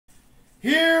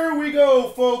Here we go,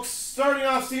 folks. Starting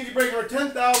off CNC break number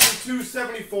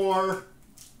 10,274.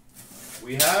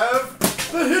 We have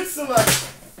the Hit Select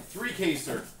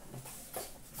 3-caser.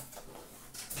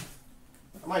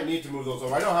 I might need to move those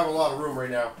over. I don't have a lot of room right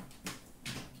now.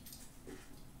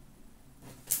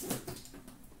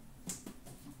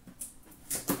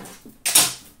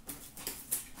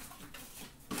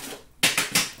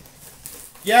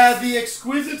 Yeah, the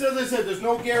exquisites, as I said, there's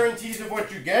no guarantees of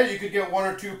what you get. You could get 1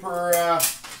 or 2 per,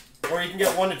 or you can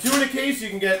get 1 to 2 in a case. You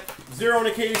can get 0 in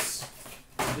a case.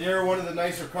 They're one of the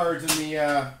nicer cards in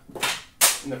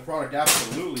the product,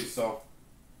 absolutely. So,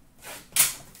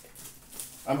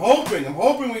 I'm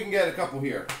hoping we can get a couple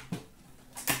here.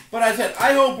 But I said,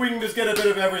 I hope we can just get a bit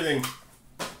of everything.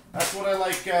 That's what I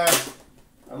like. I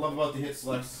love about the Hit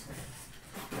Selects.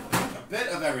 A bit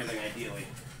of everything, ideally.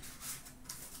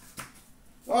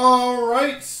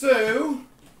 Alright, so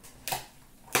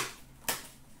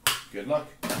good luck.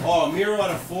 Oh, a Miro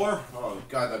out of 4. Oh,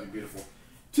 God, that'd be beautiful.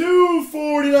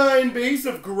 249 base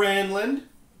of Granlund.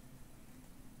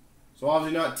 So,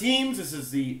 obviously not teams. This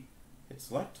is the Hit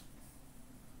Select.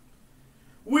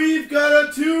 We've got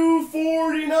a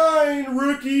 249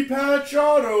 rookie patch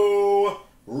auto,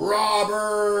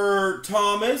 Robert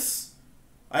Thomas.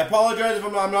 I apologize if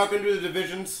I'm not going to do the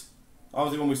divisions.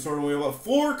 Obviously, when we sort them, we have a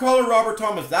 4-color Robert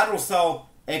Thomas. That will sell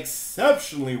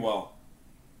exceptionally well.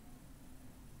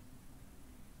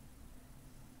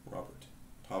 Robert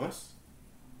Thomas.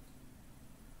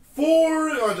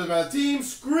 4, or the team,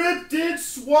 scripted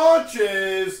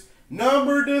swatches.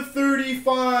 Number to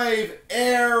 35,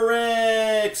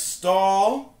 Eric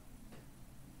Stahl.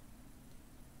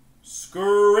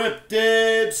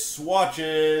 Scripted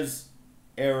swatches,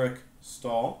 Eric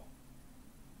Stahl.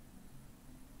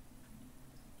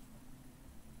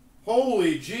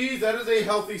 Holy jeez, that is a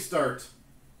healthy start.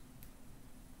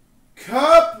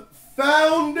 Cup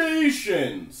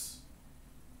Foundations.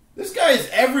 This guy is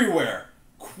everywhere.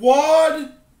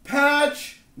 Quad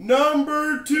patch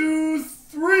number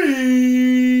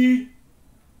 2-3.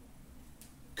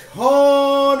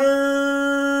 Connor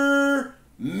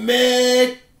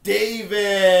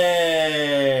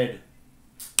McDavid.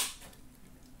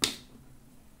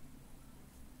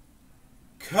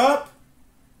 Cup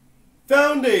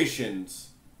Foundations,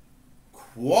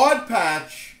 quad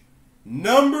patch,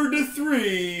 number to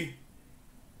 3,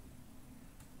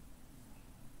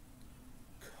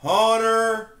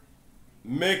 Connor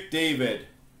McDavid.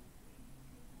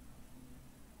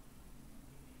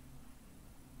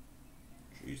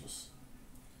 Jesus.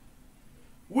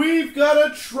 We've got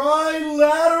a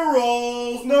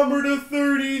trilaterals, number to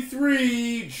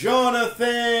 33,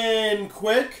 Jonathan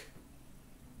Quick.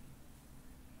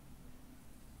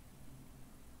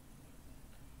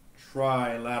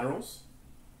 Trilaterals.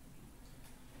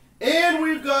 And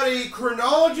we've got a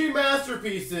Chronology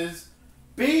Masterpieces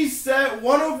base set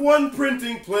 1/1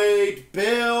 printing plate,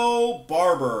 Bill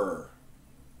Barber.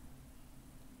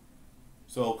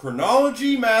 So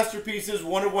Chronology Masterpieces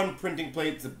 1/1 printing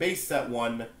plate, it's a base set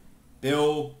 1,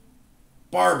 Bill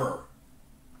Barber.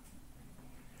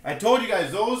 I told you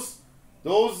guys those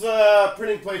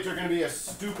printing plates are going to be a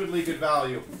stupidly good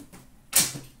value.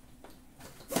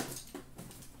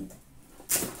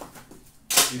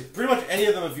 Pretty much any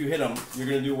of them, if you hit them, you're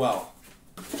going to do well.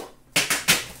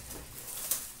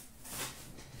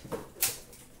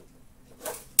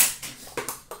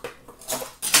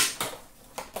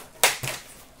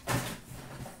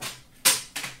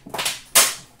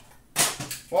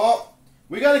 Well,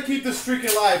 we got to keep the streak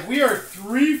alive. We are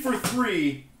 3 for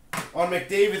 3 on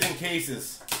McDavid in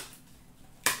cases.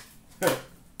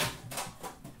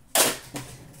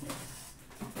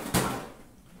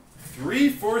 3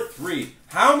 for 3.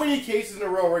 How many cases in a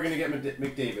row are we going to get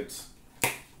McDavid's?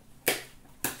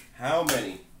 How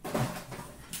many?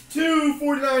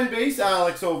 249 base,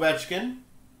 Alex Ovechkin.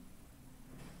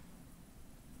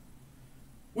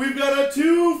 We've got a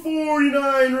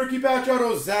 249 rookie patch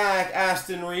auto, Zach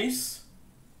Aston Reese.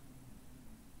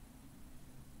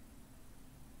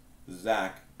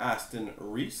 Zach Aston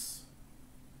Reese.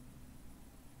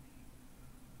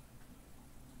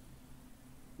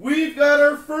 We've got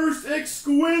our first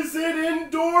exquisite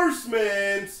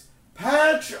endorsements.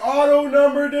 Patch auto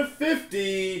number to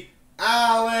 50,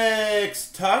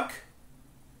 Alex Tuck.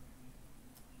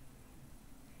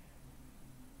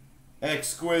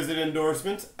 Exquisite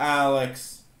endorsements,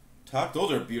 Alex Tuck.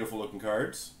 Those are beautiful looking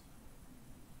cards.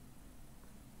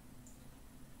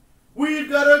 We've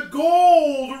got a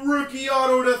gold rookie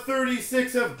auto to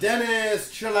 36 of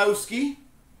Dennis Chalowski.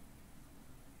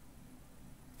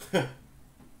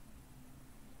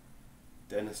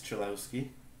 Dennis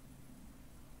Chalowski.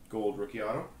 Gold rookie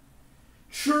auto.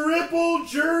 triple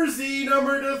jersey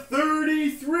number to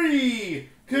 33.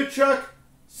 Tkachuk,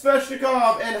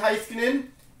 Svechnikov, and Heiskanen.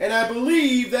 And I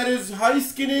believe that is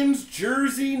Heiskanen's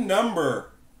jersey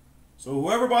number. So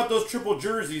whoever bought those triple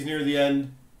jerseys near the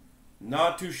end,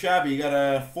 not too shabby. You got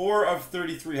a 4 of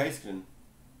 33 Heiskanen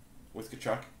with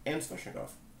Tkachuk and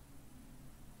Svechnikov.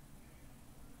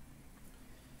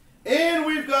 And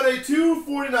we've got a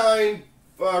 249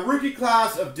 rookie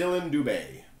class of Dylan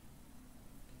Dubé.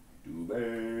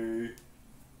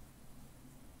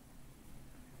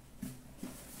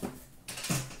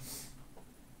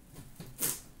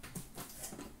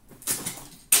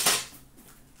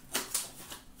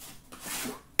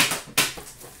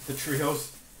 The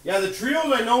trios. Yeah, the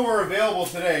trios I know were available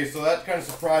today, so that kind of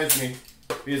surprised me.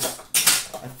 Because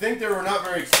I think they were not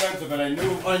very expensive, and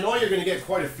I know you're going to get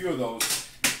quite a few of those.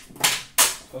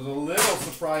 I was a little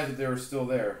surprised that they were still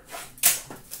there.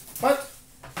 But,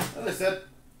 as I said,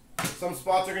 some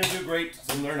spots are going to do great,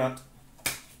 some they're not.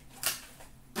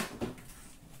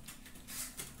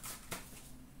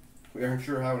 We aren't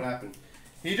sure how it happened.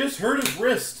 He just hurt his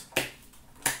wrist.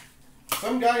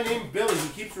 Some guy named Billy,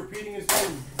 he keeps repeating his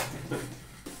name.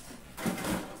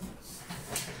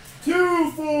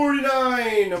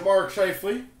 249, Mark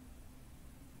Scheifele.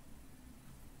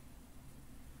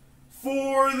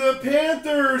 For the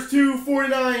Panthers,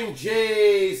 249,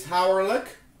 Jace Hawryluk.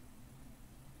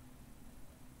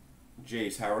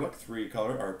 Jace Hawryluk,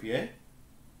 3-color RPA.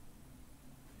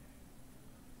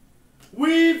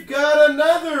 We've got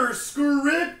another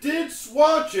scripted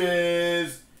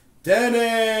swatches.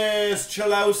 Dennis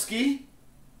Cholowski.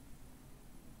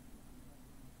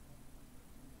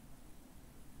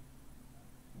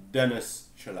 Dennis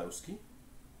Cholowski.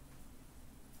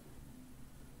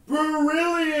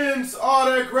 Brilliance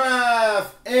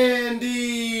autograph,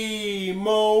 Andy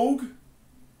Moog.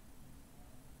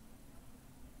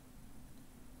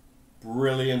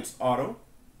 Brilliance auto.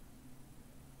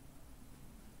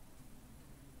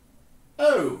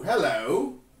 Oh,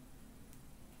 hello.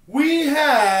 We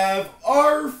have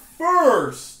our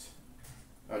first,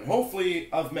 and hopefully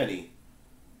of many,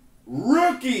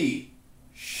 rookie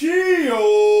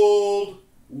Shield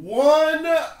 1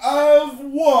 of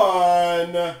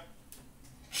 1,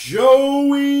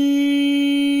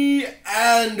 Joey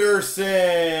Anderson.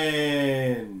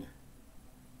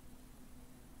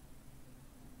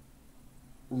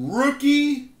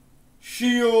 Rookie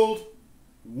Shield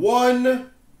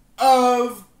 1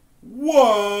 of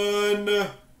 1,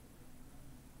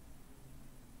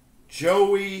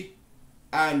 Joey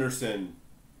Anderson.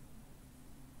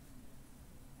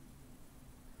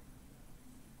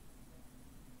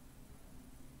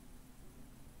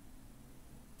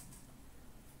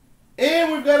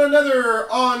 And we've got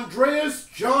another Andreas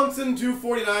Johnson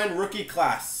 249 rookie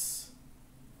class.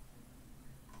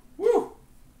 Woo!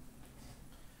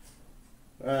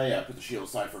 Yeah, put the shield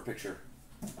aside for a picture.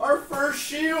 Our first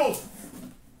shield!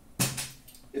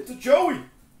 It's a Joey!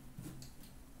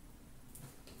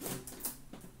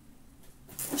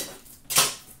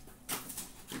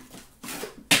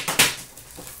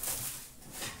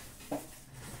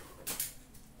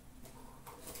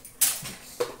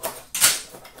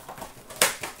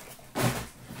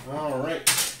 Alright.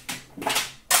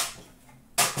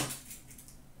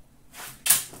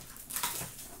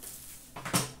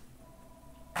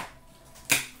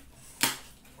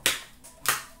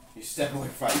 You step away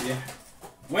from it, yeah.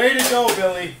 Way to go,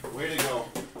 Billy. Way to go.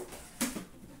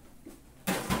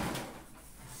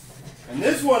 And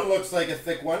this one looks like a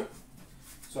thick one.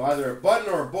 So either a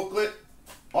button or a booklet.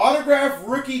 Autograph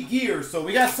rookie gear. So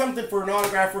we got something for an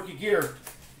autograph rookie gear.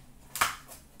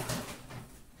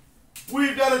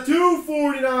 We've got a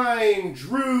 249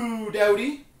 Drew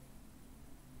Doughty.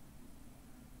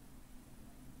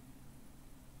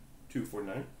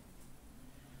 249.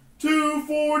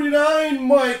 249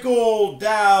 Michael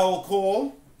Dow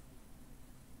Cole.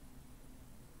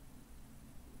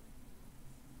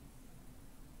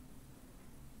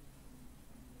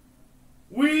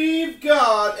 We've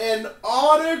got an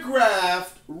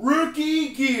autographed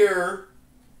rookie gear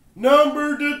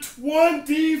number to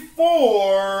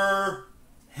 24,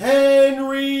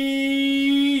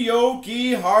 Henry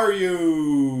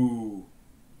Jokiharju.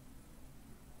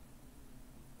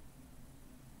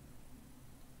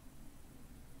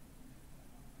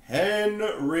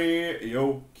 Henry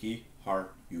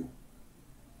Jokiharju.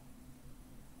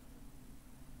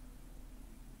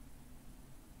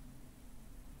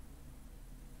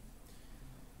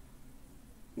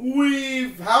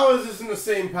 How is this in the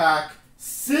same pack?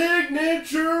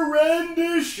 Signature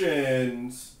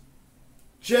renditions.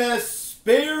 Jesperi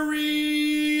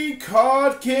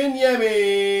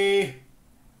Kotkaniemi.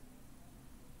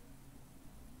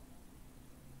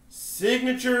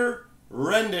 signature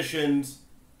renditions,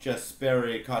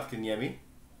 Jesperi Kotkaniemi.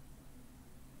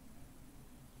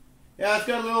 Yeah, it's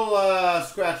got a little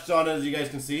scratches on it, as you guys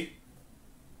can see.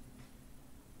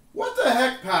 What the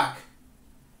heck pack?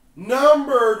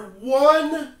 Numbered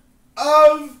 1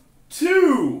 of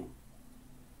 2.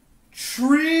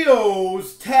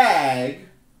 Trios tag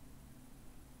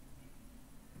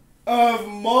of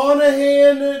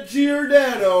Monahan,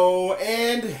 Giordano,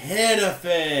 and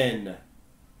Hannafin.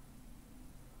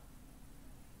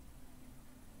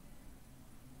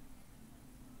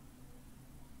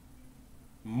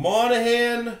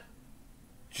 Monahan,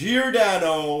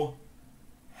 Giordano,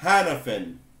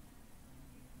 Hannafin.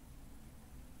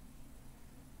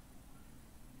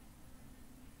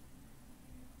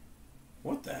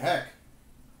 What the heck?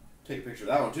 Take a picture of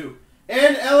that one too.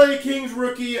 And LA Kings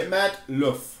rookie Matt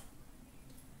Luff.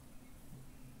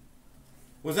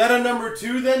 Was that a number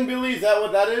 2 then, Billy? Is that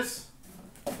what that is?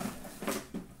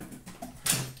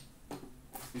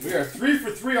 We are 3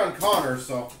 for 3 on Connor,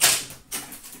 so.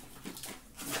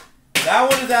 That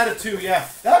one is out of 2, yeah.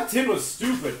 That tin was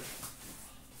stupid.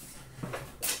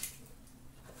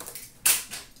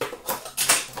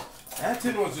 That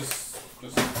tin was just,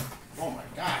 oh my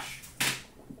gosh.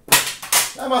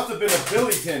 That must have been a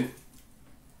Billy tin.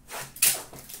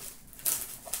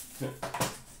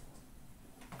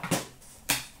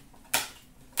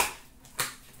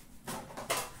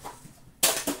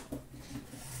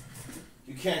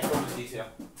 You can't go into detail.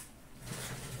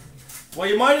 Well,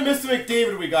 you might have missed the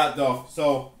McDavid we got, though.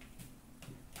 So,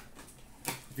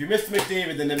 if you missed the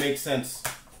McDavid, then it makes sense.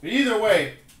 But either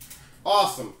way,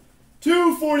 awesome.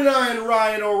 249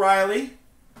 Ryan O'Reilly.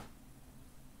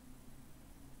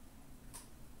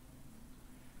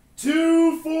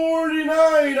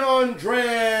 249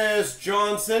 Andreas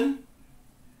Johnson.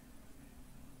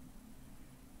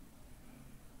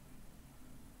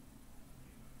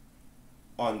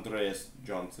 Andreas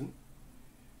Johnson.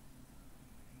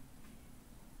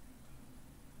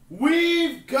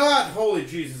 We've got, holy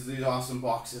Jesus, these awesome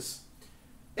boxes.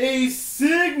 A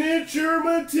Signature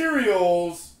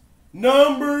Materials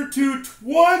number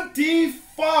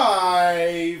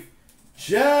 225,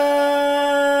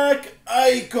 Jack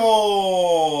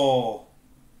Eichel.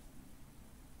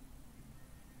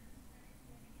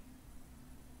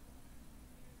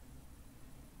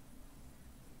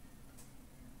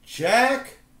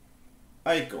 Jack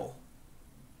Eichel.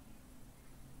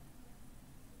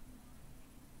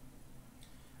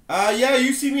 Yeah,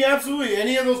 you see me absolutely.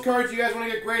 Any of those cards you guys want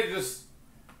to get graded, just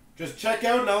check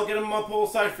out and I'll get them up pull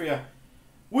aside for you.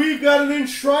 We've got an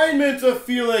enshrinement of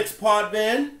Felix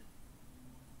Potvin.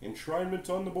 Enshrinement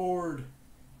on the board.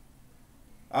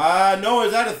 No,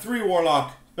 is that a 3,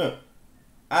 Warlock?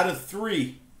 Out of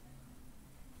 3.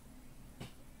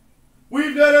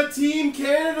 We've got a Team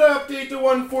Canada update to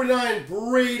 149,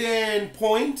 Braden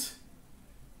Point.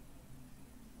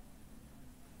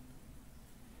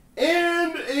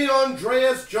 And a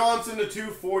Andreas Johnson to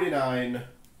 249.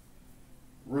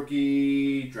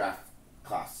 Rookie draft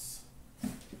class.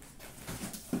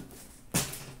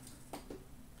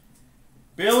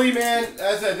 Billy, man, as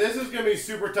I said, this is going to be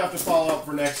super tough to follow up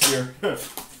for next year.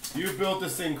 You built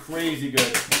this thing crazy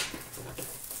good.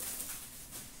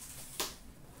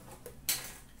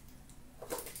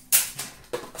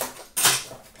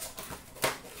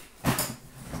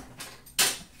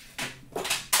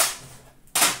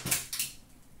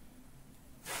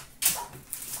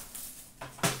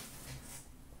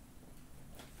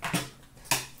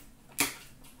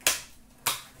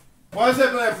 Well, I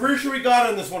said, but I'm pretty sure we got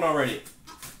it in this one already.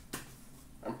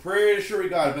 I'm pretty sure we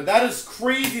got it. But that is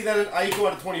crazy that an Eichel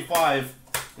out of 25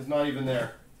 is not even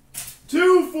there.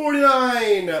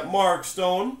 249, Mark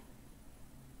Stone.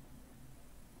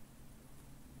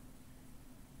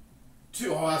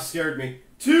 Oh, that scared me.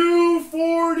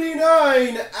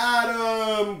 249,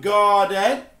 Adam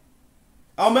Gaudette.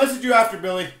 I'll message you after,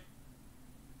 Billy.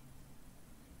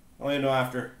 I'll let you know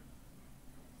after.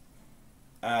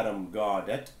 Adam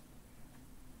Gaudette.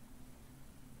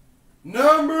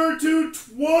 Number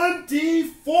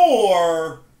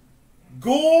 224,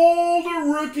 gold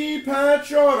rookie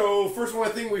patch auto. First one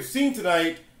I think we've seen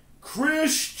tonight,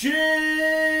 Christian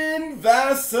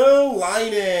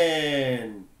Vasilinen.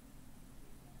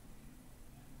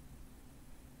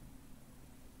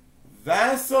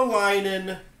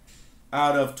 Vasilinen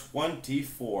out of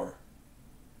 24.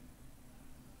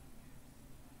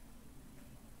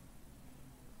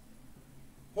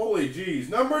 Holy jeez.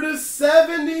 Number to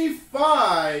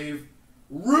 75,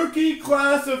 rookie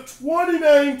class of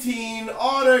 2019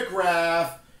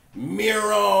 autograph,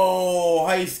 Miro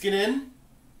Heiskanen.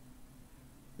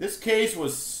 This case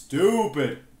was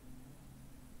stupid.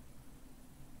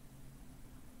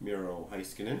 Miro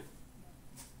Heiskanen.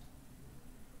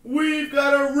 We've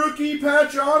got a rookie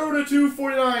patch auto to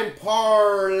 249,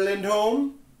 Par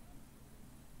Lindholm.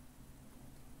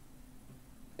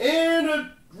 And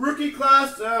a rookie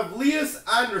class of Elias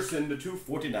Anderson to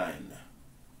 249.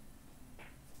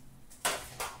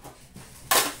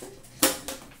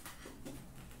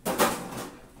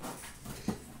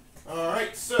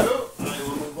 Alright, so I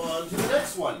will move on to the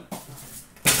next one.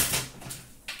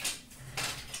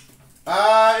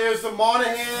 It was the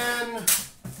Monahan,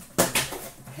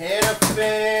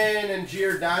 Hannafin, and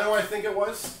Giordano, I think it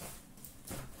was.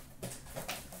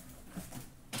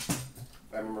 If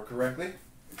I remember correctly.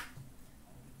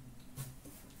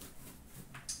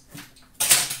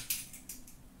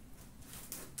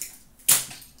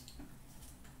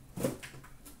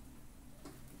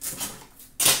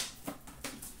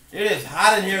 It is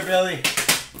hot in here, Billy.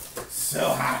 So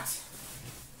hot.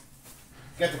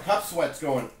 Get the cup sweats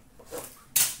going.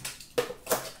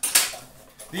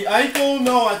 The Eichel,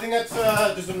 no, I think that's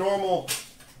just a normal,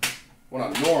 well,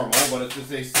 not normal, but it's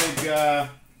just a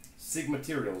Sig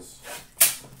Materials.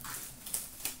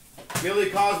 Billy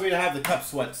caused me to have the cup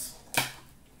sweats.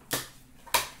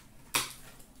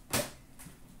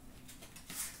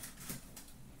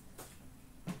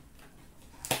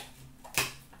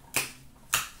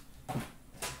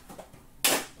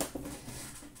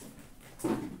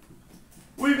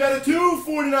 We've got a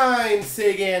 249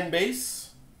 Sagan base.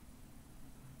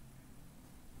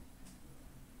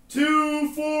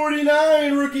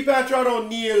 249 rookie patch auto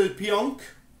Neil Pionk.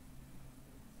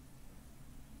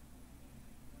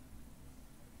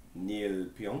 Neil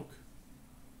Pionk.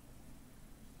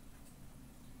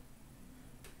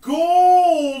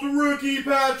 Gold rookie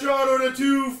patch auto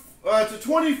to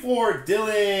 24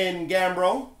 Dylan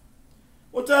Gambrell.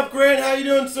 What's up, Grant? How you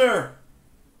doing, sir?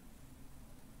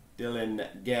 Dylan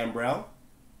Gambrell.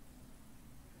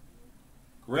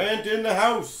 Grant in the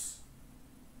house.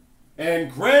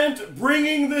 And Grant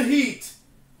bringing the heat.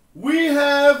 We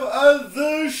have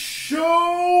the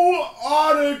show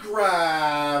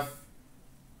autograph.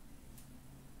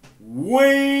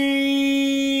 Wayne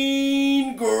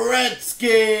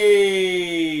Gretzky.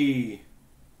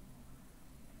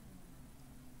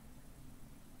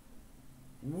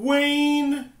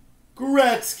 Wayne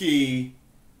Gretzky.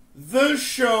 The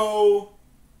show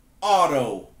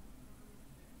auto.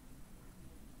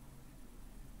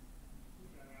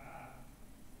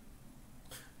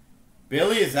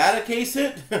 Billy, is that a case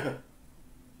hit?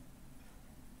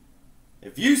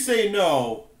 If you say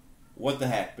no, what the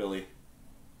heck, Billy?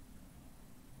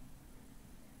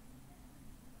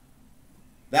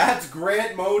 That's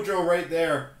Grant Mojo right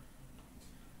there.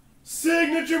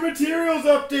 Signature Materials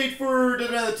update for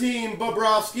the team,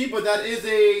 Bobrovsky, but that is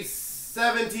a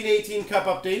 17-18 Cup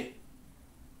update.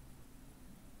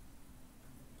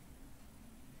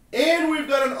 And we've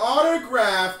got an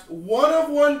autographed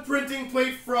 1/1 printing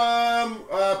plate from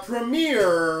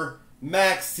Premier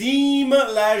Maxime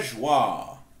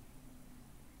Lajoie.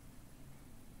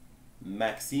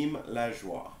 Maxime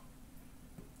Lajoie.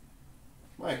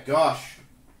 My gosh.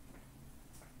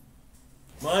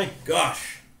 My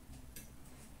gosh.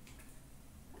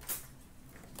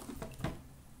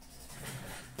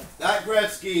 That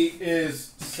Gretzky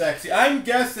is sexy. I'm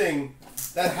guessing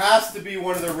that has to be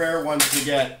one of the rare ones to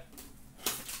get.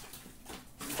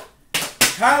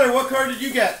 Tyler, what card did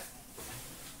you get?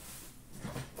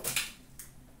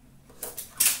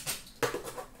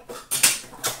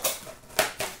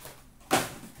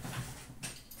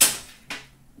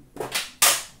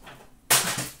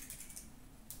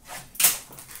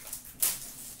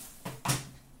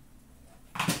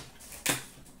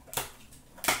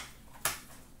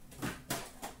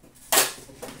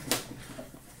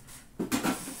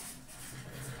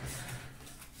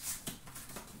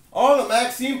 Oh, the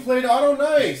Maxime played auto.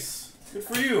 Nice. Good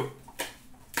for you.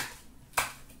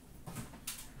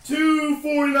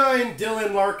 249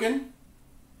 Dylan Larkin.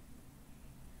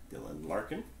 Dylan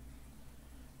Larkin.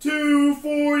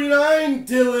 249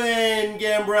 Dylan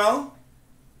Gambrell.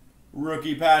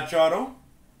 Rookie patch auto.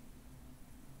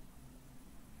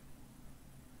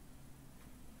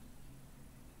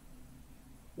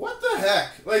 What the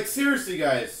heck? Like, seriously,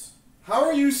 guys. How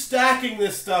are you stacking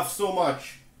this stuff so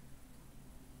much?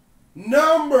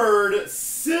 Numbered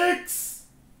 6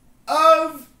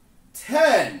 of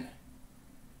 10.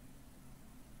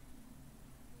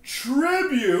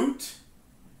 Tribute.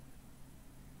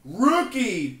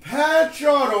 Rookie patch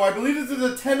auto. I believe this is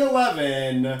a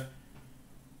 10-11.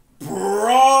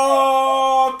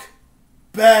 Brock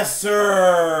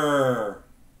Besser.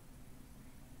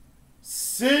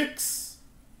 6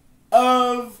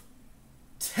 of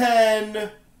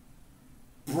 10.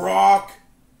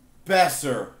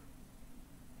 Besser.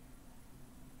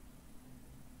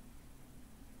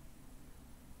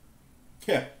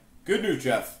 Yeah, good news,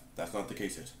 Jeff. That's not the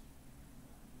case yet.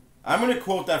 I'm going to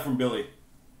quote that from Billy.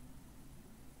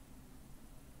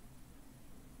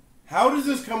 How does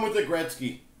this come with the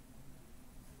Gretzky?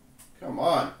 Come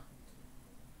on.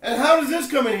 And how does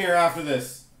this come in here after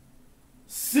this?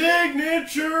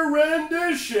 Signature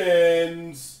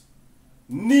renditions.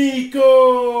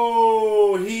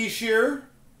 Nico Hischier.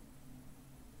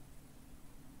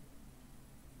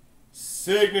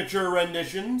 Signature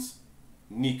renditions.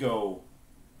 Nico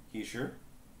Hischier.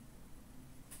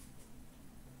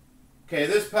 Okay,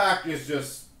 this pack is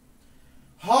just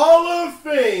Hall of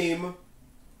Fame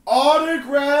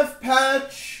autograph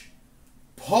patch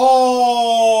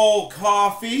Paul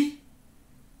Coffey.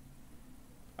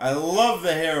 I love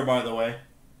the hair, by the way.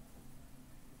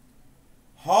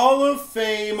 Hall of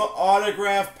Fame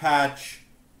autograph patch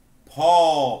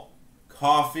Paul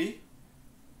Coffey.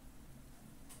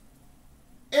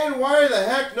 And why the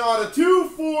heck not a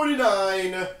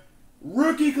 249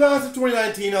 rookie class of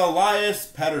 2019 Elias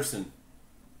Pettersson.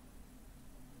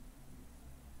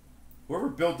 Whoever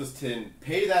built this tin,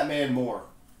 pay that man more.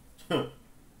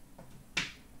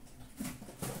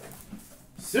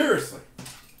 Seriously.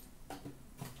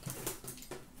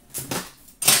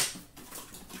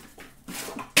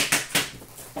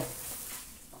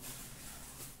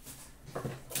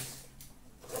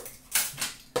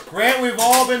 Grant, we've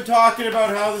all been talking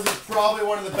about how this is probably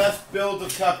one of the best builds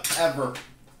of Cup ever.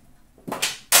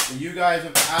 You guys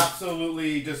have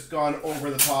absolutely just gone over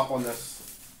the top on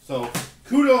this. So,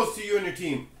 kudos to you and your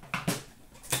team.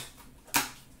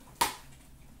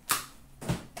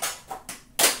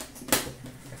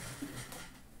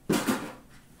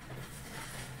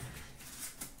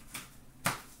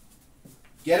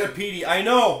 Get a PD. I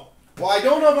know. Well, I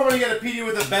don't know if I'm going to get a PD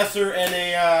with a Besser and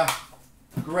a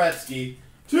Gretzky.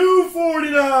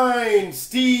 249,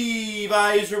 Steve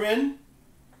Yzerman.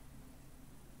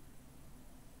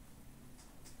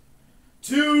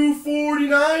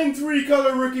 249,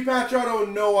 three-color rookie patch auto,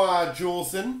 Noah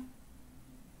Juleson.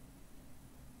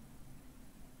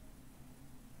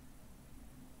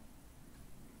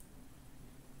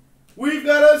 We've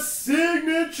got a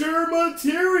signature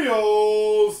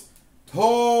materials,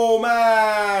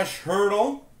 Tomas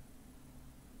Hertl.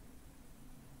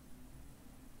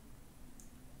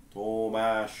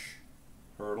 Tomas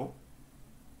Hertl.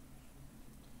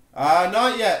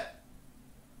 Not yet.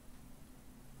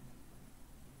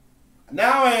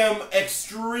 Now I am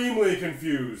extremely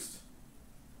confused.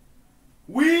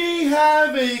 We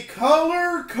have a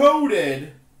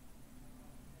color-coded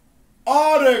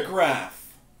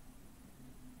autograph.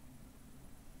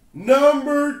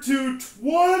 Number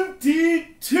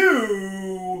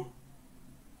 222.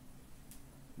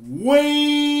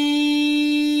 Wayne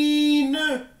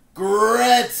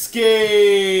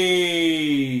Gretzky.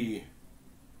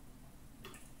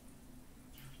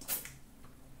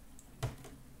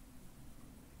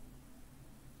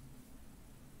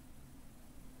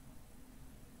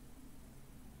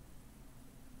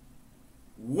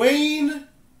 Wayne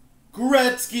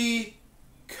Gretzky,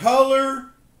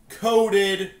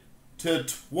 color-coded to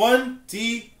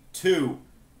 22.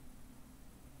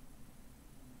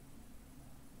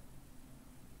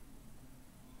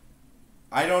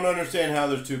 I don't understand how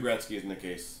there's two Gretzkys in the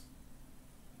case.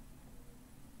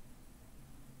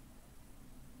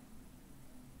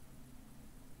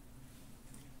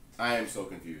 I am so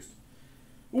confused.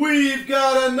 We've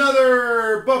got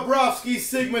another Bobrovsky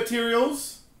Sig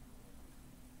Materials.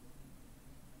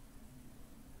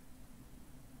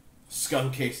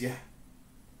 Skunk case, yeah.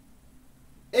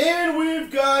 And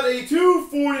we've got a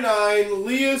 249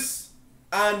 Lias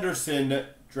Anderson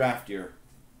draft year.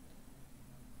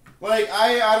 Like,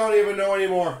 I don't even know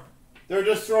anymore. They're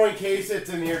just throwing case hits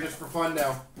in here just for fun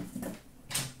now.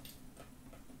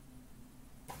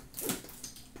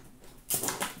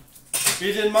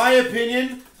 Because in my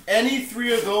opinion, any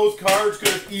three of those cards could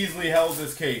have easily held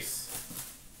this case.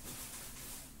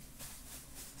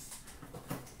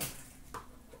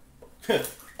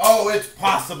 Oh, it's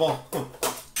possible.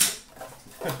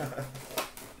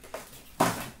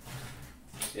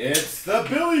 It's the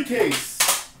Billy case.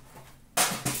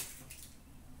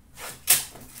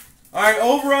 Alright,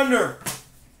 over under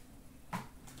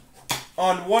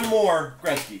on one more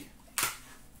Gretzky.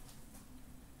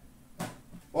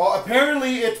 Well,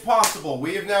 apparently it's possible.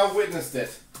 We have now witnessed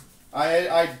it.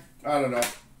 I don't know.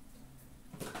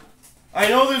 I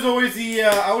know there's always the,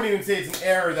 I wouldn't even say it's an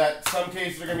error that some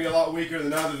cases are going to be a lot weaker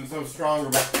than others and some stronger,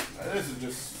 but this is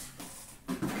just...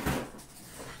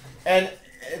 And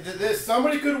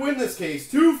Somebody could win this case.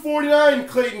 249,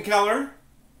 Clayton Keller.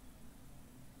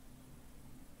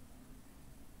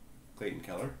 Clayton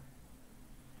Keller.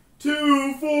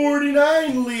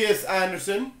 249, Elias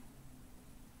Anderson.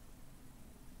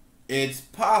 It's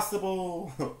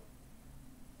possible.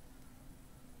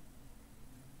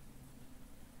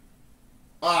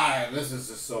 This is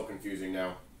just so confusing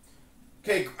now.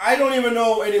 Okay, I don't even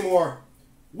know anymore.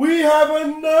 We have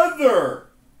another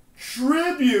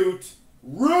tribute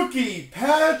rookie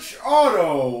patch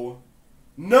auto,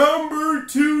 number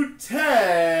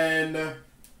 210,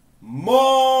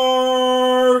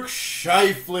 Mark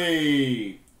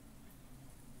Scheifele.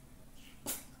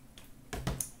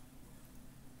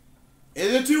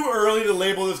 Is it too early to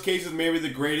label this case as maybe the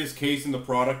greatest case in the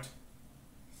product?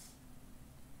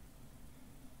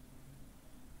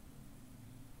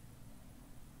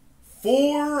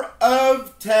 Four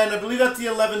of 10, I believe that's the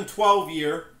 11-12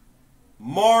 year,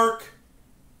 Mark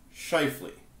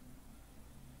Scheifele.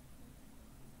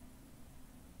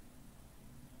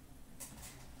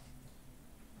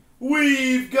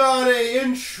 We've got a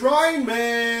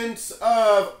enshrinement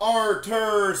of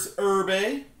Arturs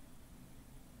Urbe.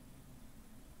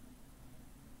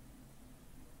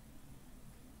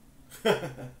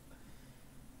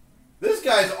 This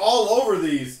guy's all over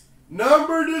these.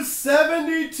 Number to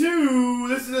 72.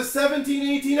 This is a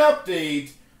 17-18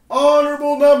 update.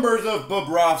 Honorable numbers of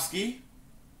Bobrovsky.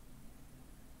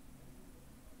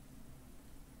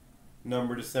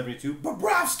 Number to 72.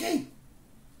 Bobrovsky.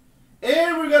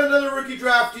 And we've got another rookie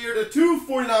draft here to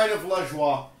 249 of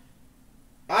Lajoie.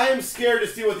 I am scared to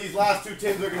see what these last two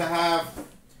tins are going to have.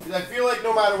 Because I feel like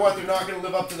no matter what, they're not going to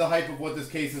live up to the hype of what this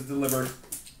case has delivered.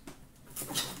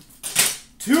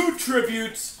 Two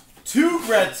tributes, two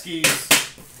Gretzkys.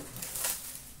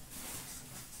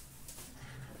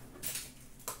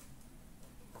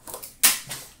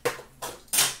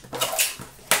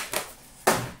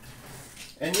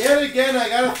 And yet again, I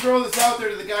gotta throw this out there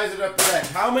to the guys at Upper Deck.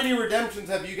 How many redemptions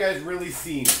have you guys really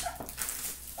seen?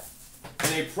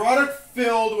 And a product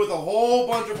filled with a whole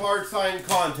bunch of hard signed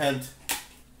content.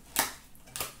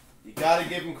 You gotta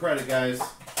give them credit, guys.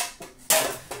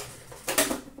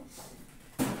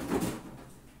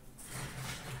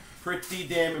 Pretty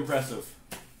damn impressive.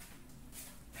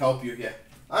 Help you, yeah.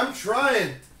 I'm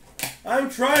trying,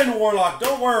 Warlock,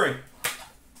 don't worry.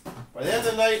 By the end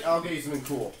of the night, I'll get you something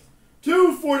cool.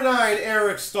 249,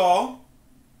 Eric Stahl.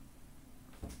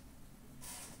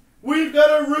 We've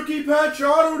got a rookie patch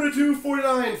auto to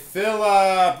 249,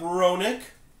 Philip Roenick.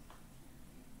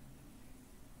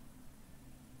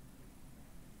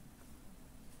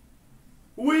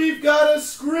 We've got a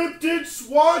scripted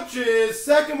swatches,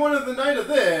 second one of the night of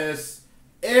this,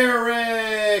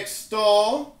 Eric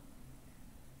Stahl.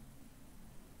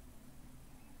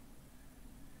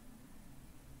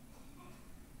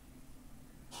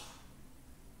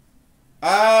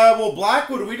 Well,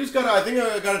 Blackwood, we just got I think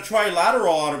I got a trilateral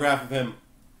autograph of him.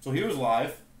 So he was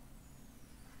live.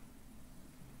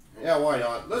 Yeah, why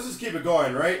not? Let's just keep it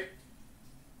going, right?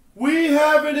 We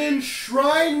have an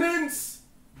enshrinements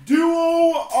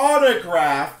duo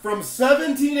autograph from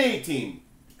 1718.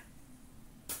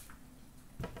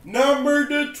 Number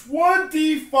to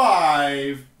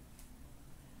 25.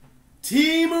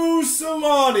 Teemu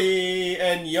Selanne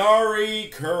and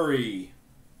Jari Kurri.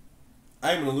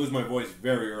 I'm going to lose my voice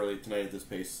very early tonight at this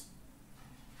pace.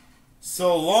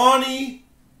 Selanne,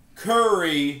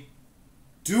 Kurri,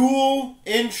 dual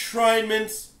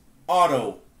enshrinements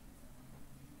auto.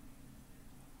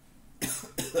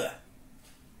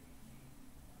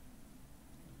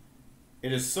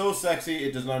 It is so sexy,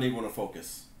 it does not even want to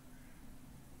focus.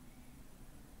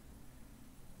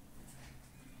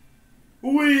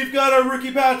 We've got a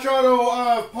rookie patch auto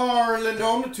of Par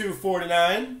Lindholm to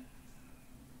 249.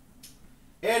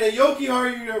 And a Yoki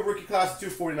Haru rookie class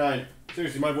 249.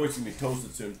 Seriously, my voice is going to be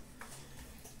toasted soon.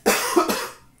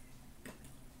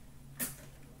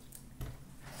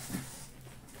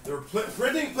 The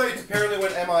printing plates apparently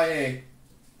went MIA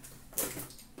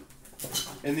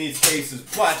in these cases,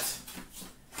 but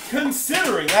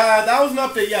considering that was an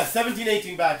update, yeah,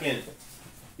 17-18 back in.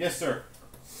 Yes, sir.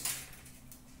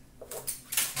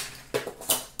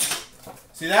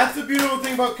 See, that's the beautiful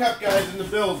thing about Cup, guys, in the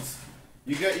builds.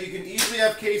 You can easily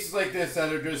have cases like this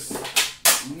that are just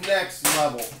next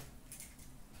level.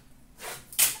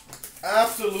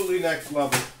 Absolutely next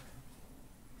level.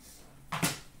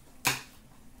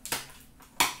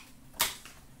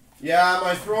 Yeah,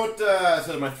 my throat,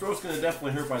 my throat's going to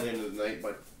definitely hurt by the end of the night,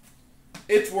 but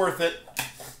it's worth it.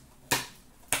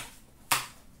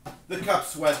 The Cup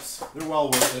sweats, they're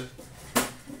well worth it.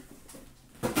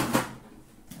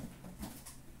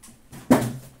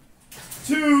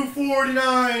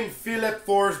 249, Philip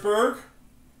Forsberg.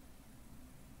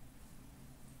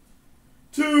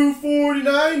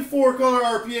 249, 4-color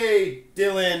RPA,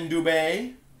 Dylan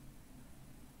Dubé.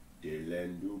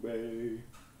 Dylan Dubé.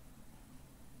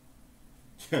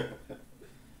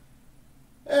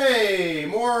 Hey,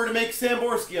 more to make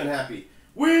Samborski unhappy.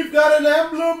 We've got an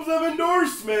Emblems of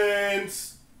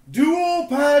Endorsements. Dual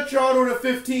patch auto to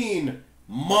 15.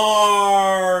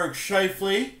 Mark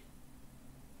Scheifele.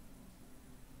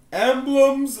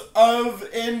 Emblems of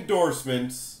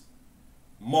Endorsements.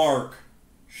 Mark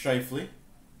Scheifele.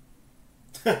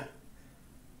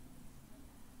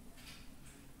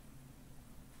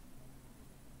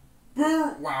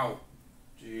 Wow.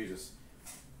 Jesus.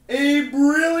 A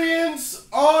Brilliance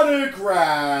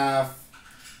autograph.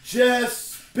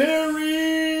 Jesperi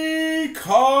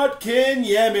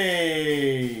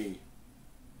Kotkaniemi.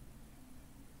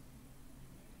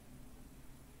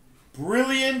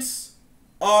 Brilliance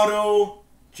auto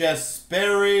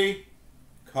Jesperi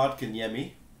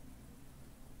Kotkaniemi.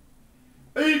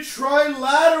 A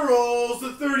Trilaterals,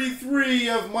 the 33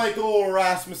 of Michael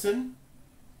Rasmussen.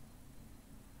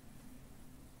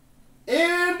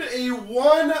 And a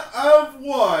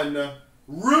 1/1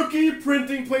 rookie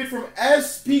printing plate from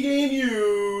SP Game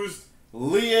Used,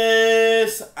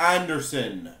 Elias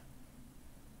Anderson.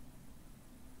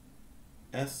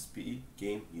 SP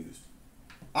Game Used.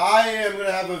 I am going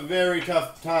to have a very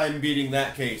tough time beating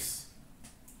that case.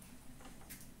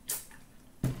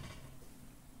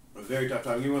 A very tough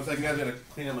time. Give me 1 second, guys. I got to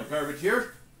clean up my garbage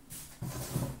here.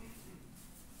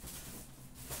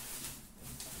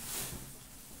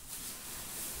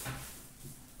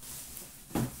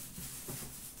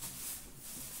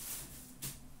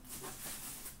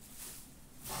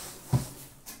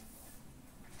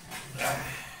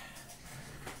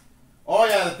 Oh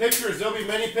yeah, the pictures, there'll be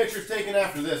many pictures taken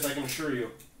after this, I can assure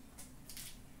you.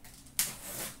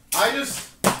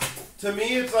 To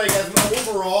me, it's like, as an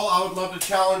overall, I would love to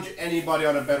challenge anybody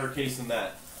on a better case than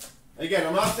that. Again,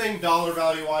 I'm not saying dollar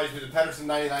value-wise, because the Pettersson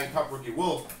 99 Cup rookie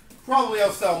will probably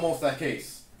outsell most of that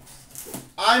case.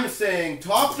 I'm saying,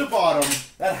 top to bottom,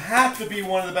 that has to be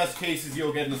one of the best cases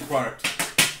you'll get in this product.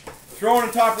 Throw in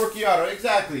a top rookie auto,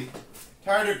 exactly.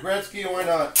 Tired of Gretzky, why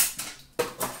not?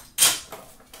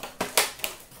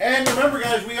 And remember,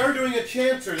 guys, we are doing a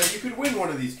chancer that you could win one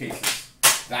of these cases.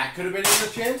 That could have been in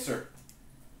the chancer.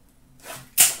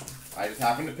 I just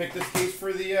happened to pick this case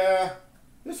for the,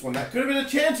 this one. That could have been a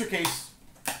chancer case.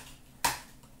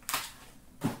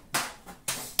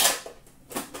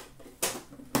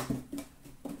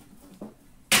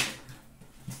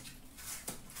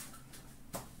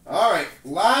 Alright,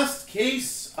 last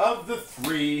case of the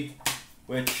 3,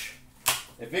 which,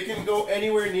 if it can go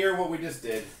anywhere near what we just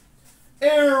did.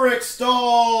 Eric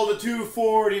Stahl to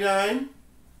 249.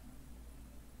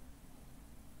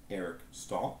 Eric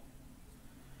Stahl.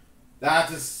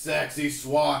 That's a sexy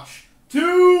swatch.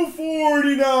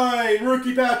 249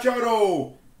 rookie patch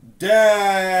auto.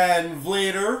 Dan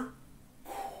Vlader.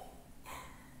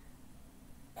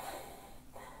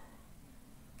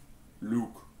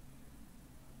 Luke.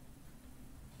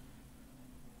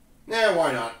 Yeah,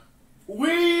 why not?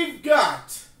 We've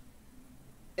got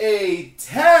a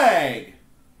tag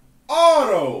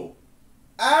auto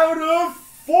out of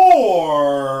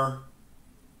 4.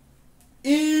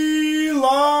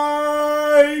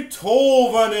 Eli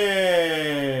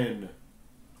Tolvanen.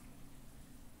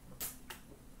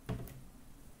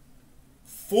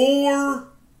 4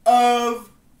 of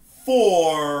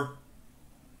 4.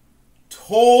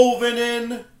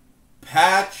 Tolvanen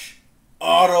patch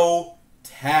auto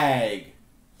tag.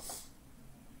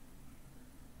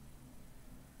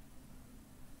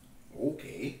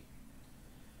 Okay.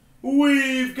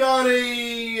 We've got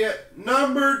a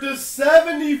number to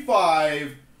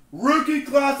 75 rookie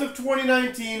class of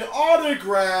 2019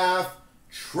 autograph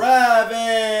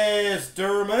Travis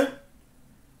Dermott.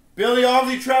 Billy,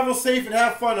 obviously travel safe and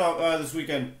have fun this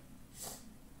weekend.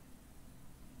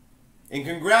 And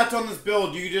congrats on this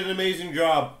build. You did an amazing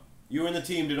job. You and the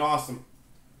team did awesome.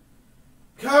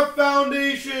 Cup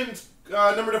Foundations,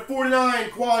 number to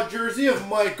 49 quad jersey of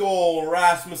Michael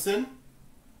Rasmussen.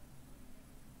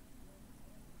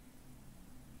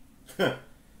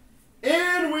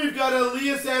 And we've got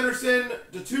Elias Anderson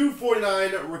to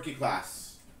 249 rookie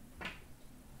class.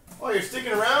 Oh, you're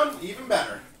sticking around? Even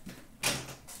better.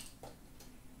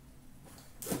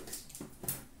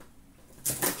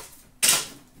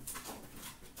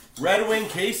 Red Wing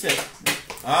case it.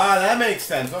 Ah, that makes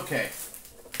sense. Okay.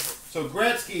 So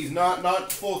Gretzky's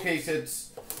not full case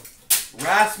hits.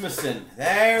 Rasmussen.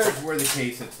 There's where the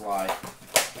case hits lie.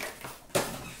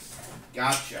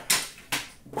 Gotcha.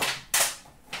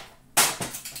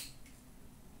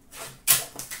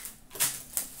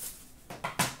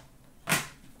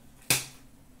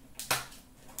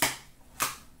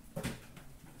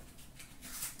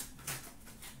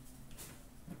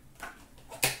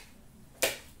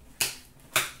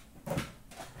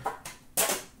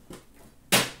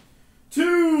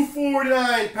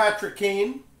 249 Patrick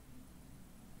Kane.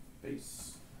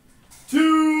 Base.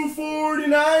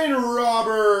 249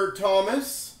 Robert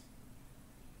Thomas.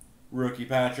 Rookie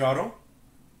patch auto.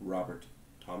 Robert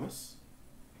Thomas.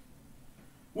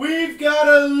 We've got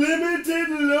a limited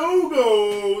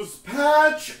logos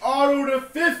patch auto to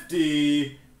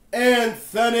 50.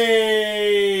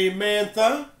 Anthony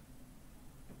Mantha.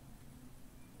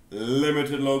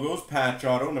 Limited logos patch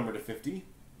auto number to 50.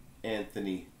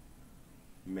 Anthony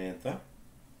Mantha.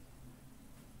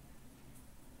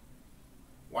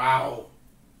 Wow.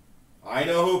 I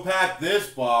know who packed this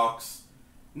box.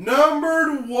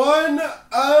 Numbered 1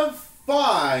 of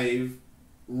 5.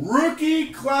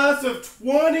 Rookie class of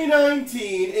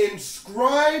 2019.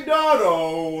 Inscribed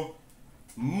auto.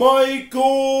 Michael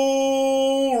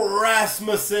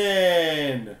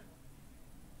Rasmussen.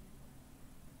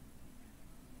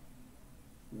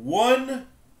 1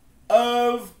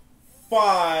 of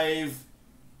 5.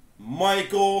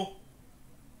 Michael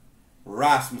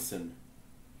Rasmussen.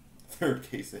 Third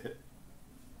case hit.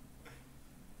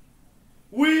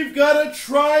 We've got a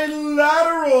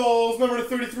trilaterals, number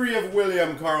 33 of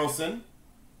William Karlsson.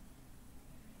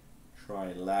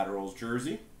 Trilaterals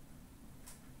jersey.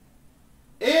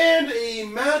 And a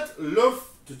Matt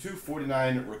Luff to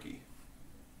 249 rookie.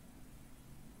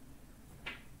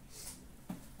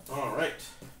 All right.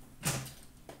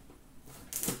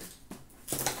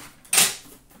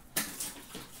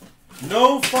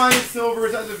 No fine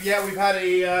silvers as of yet. We've had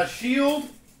a shield.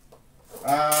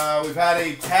 We've had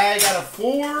a tag out of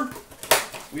 4.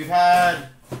 We've had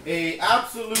a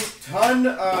absolute ton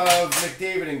of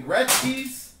McDavid and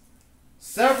Gretzky's.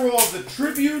 Several of the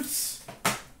tributes.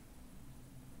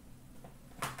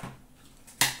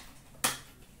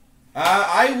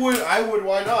 I would,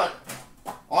 why not?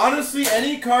 Honestly,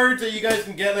 any cards that you guys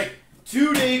can get, like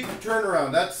 2-day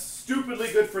turnaround, that's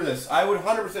stupidly good for this. I would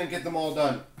 100% get them all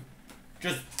done.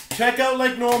 Just check out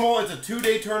like normal. It's a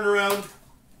 2-day turnaround.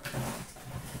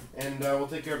 And we'll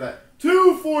take care of that.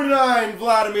 249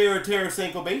 Vladimir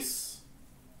Tarasenko base.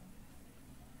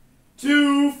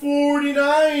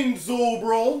 249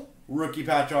 Zolbrol rookie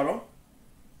patch auto.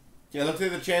 Yeah, looks like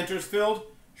the Chancer's filled.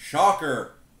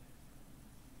 Shocker.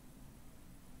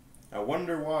 I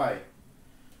wonder why.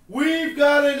 We've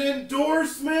got an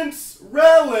endorsements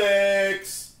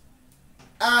relics.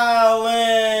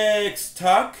 Alex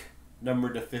Tuck,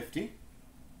 number to 50.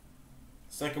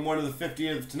 Second one of the 50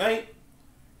 of tonight.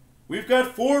 We've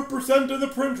got 4% of the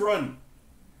print run.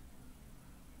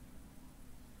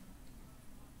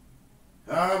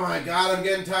 Oh my god, I'm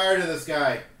getting tired of this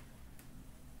guy.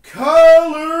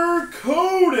 Color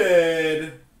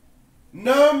coded.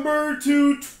 Number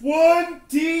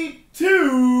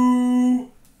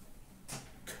 222.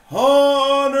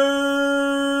 Connor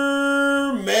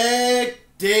McDavid.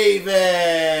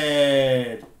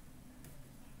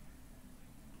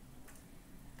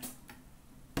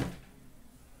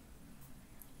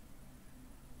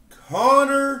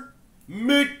 Connor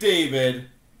McDavid,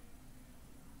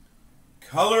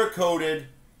 color-coded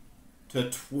to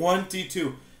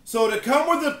 22. So to come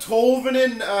with a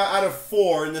Tolvanen out of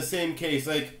 4 in the same case,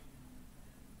 like,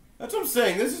 that's what I'm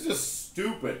saying. This is just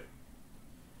stupid.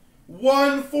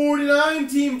 149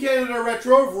 Team Canada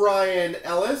Retro of Ryan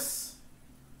Ellis.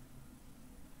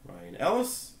 Ryan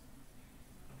Ellis.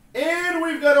 And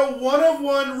we've got a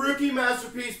 1-of-1 Rookie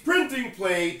Masterpiece printing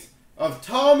plate of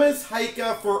Thomas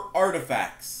Heika for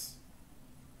Artifacts.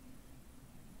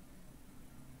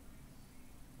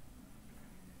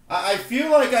 I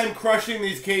feel like I'm crushing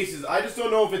these cases. I just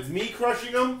don't know if it's me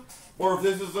crushing them or if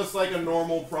this is just like a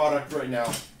normal product right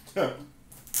now. But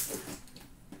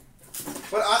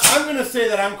I'm going to say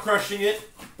that I'm crushing it.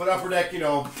 But Upper Deck, you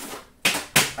know,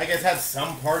 I guess has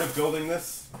some part of building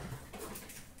this.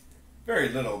 Very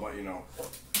little, but you know.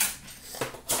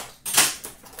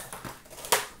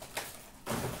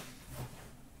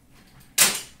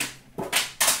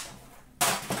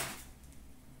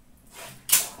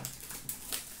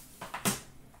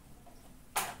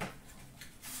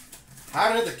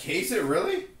 How did the case it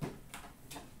really?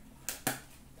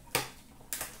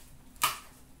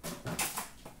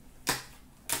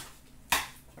 I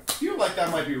feel like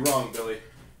that might be wrong, Billy.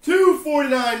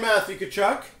 249 Matthew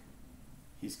Tkachuk.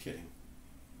 He's kidding.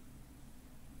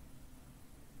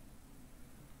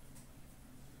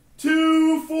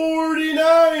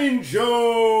 249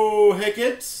 Joe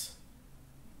Hickett.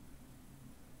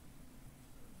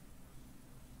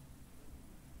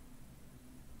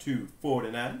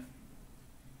 $249.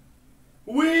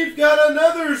 We've got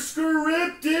another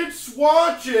scripted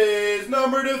swatches,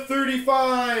 number to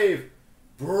 35,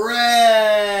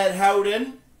 Brad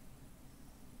Howden.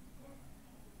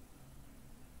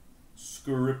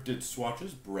 Scripted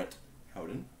swatches, Brett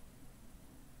Howden.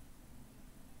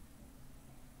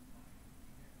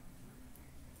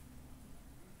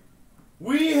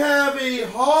 We have a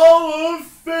Hall of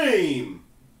Fame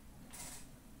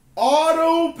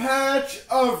auto patch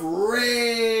of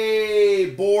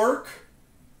Ray Bork.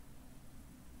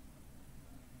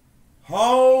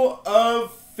 Hall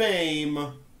of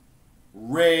Fame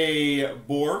Ray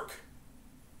Bork.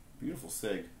 Beautiful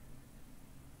sig.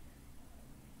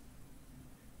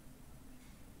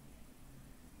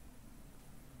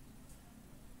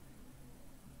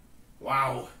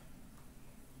 Wow.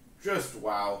 Just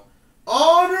wow.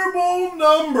 Honorable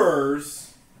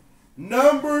numbers.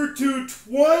 Number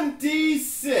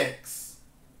 226.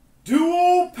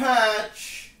 Dual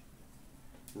patch.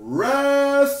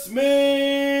 Rasmus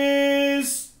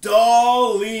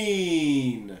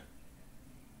Dahlin.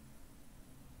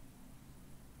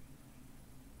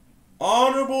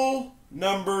 Honorable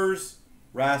numbers.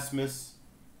 Rasmus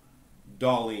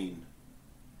Dahlin.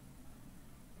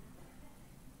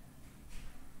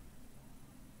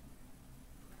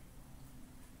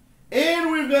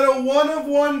 And we've got a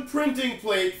 1-of-1 printing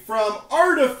plate from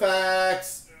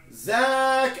Artifacts,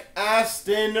 Zach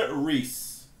Aston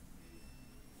Reese.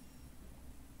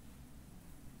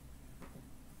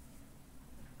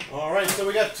 All right, so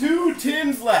we got 2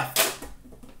 tins left.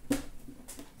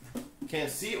 Can't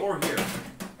see or hear.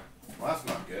 Well, that's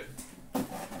not good.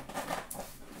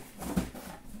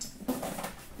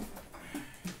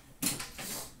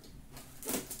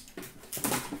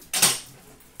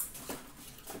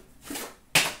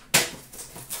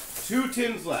 Two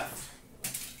tins left.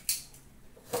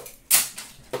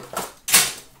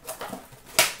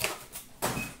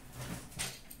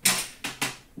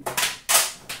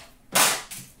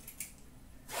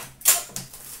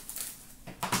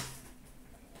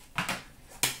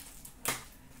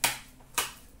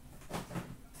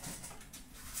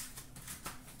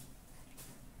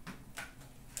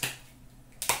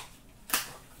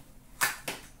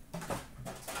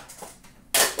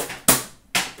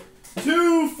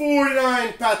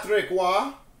 $2.49 Patrick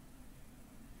Waugh.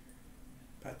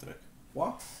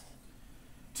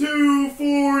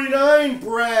 $2.49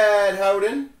 Brad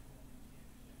Howden.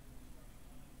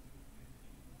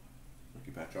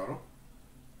 Rookie patch auto.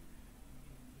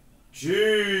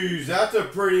 Jeez, that's a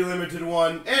pretty limited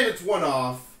one. And it's one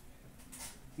off.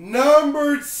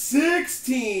 Numbered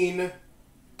 16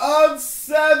 of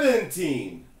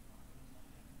 17.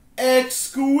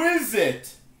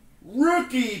 Exquisite.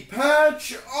 Rookie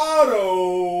patch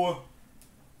auto,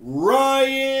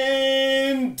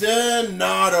 Ryan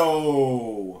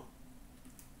Donato.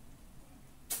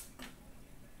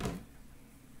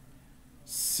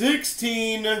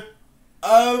 16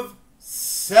 of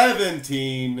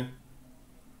 17.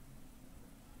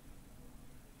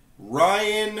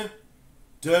 Ryan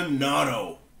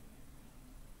Donato.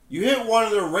 You hit one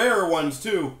of the rare ones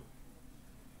too.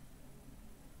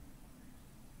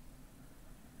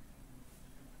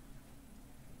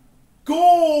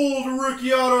 Gold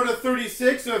rookie auto to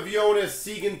 36 of Jonas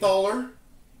Siegenthaler.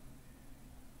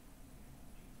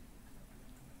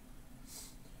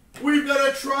 We've got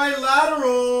a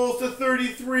trilateral to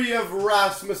 33 of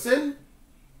Rasmussen.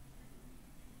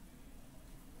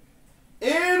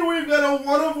 And we've got a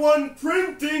 1-of-1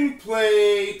 printing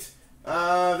plate.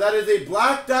 That is a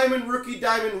Black Diamond Rookie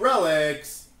Diamond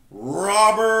Relics,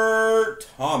 Robert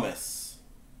Thomas.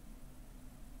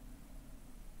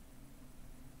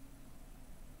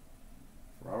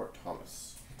 Robert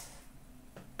Thomas.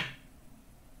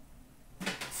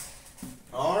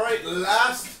 All right,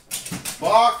 last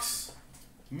box,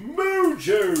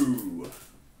 Mojo.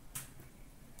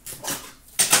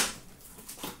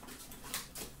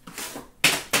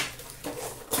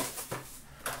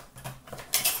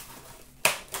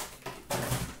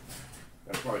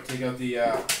 Gotta probably take out the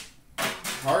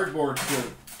cardboard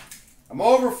soon. I'm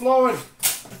overflowing.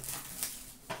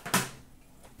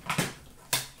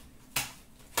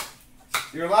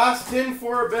 Your last tin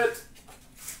for a bit.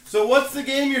 So what's the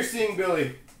game you're seeing,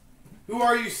 Billy? Who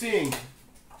are you seeing?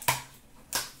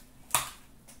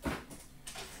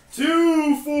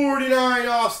 $2.49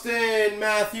 Austin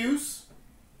Matthews.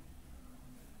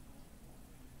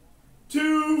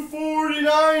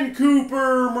 $2.49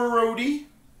 Cooper Marody.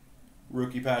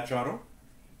 Rookie patch auto.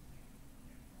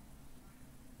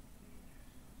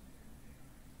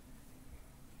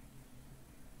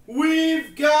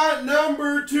 We've got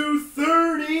number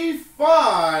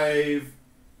 235,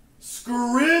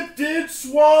 scripted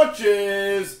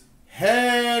swatches,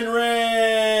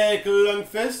 Henrik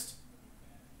Lundqvist.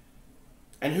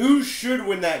 And who should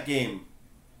win that game?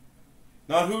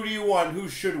 Not who do you want, who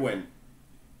should win?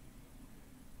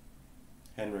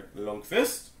 Henrik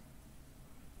Lundqvist.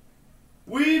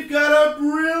 We've got a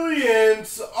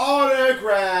brilliant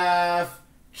autograph,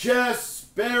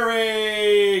 Jesperi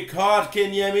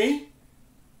Kotkaniemi.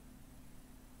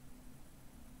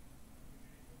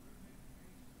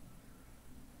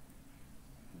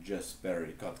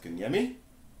 Jesperi Kotkaniemi.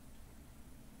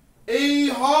 A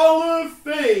Hall of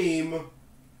Fame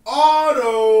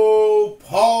auto,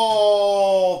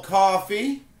 Paul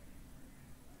Coffey.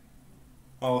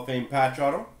 Hall of Fame patch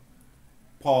auto,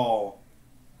 Paul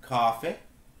Coffey.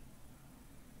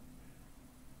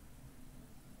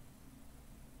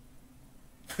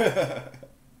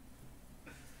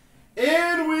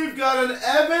 And we've got an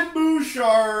Evan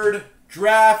Bouchard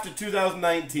draft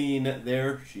 2019.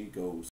 There she goes.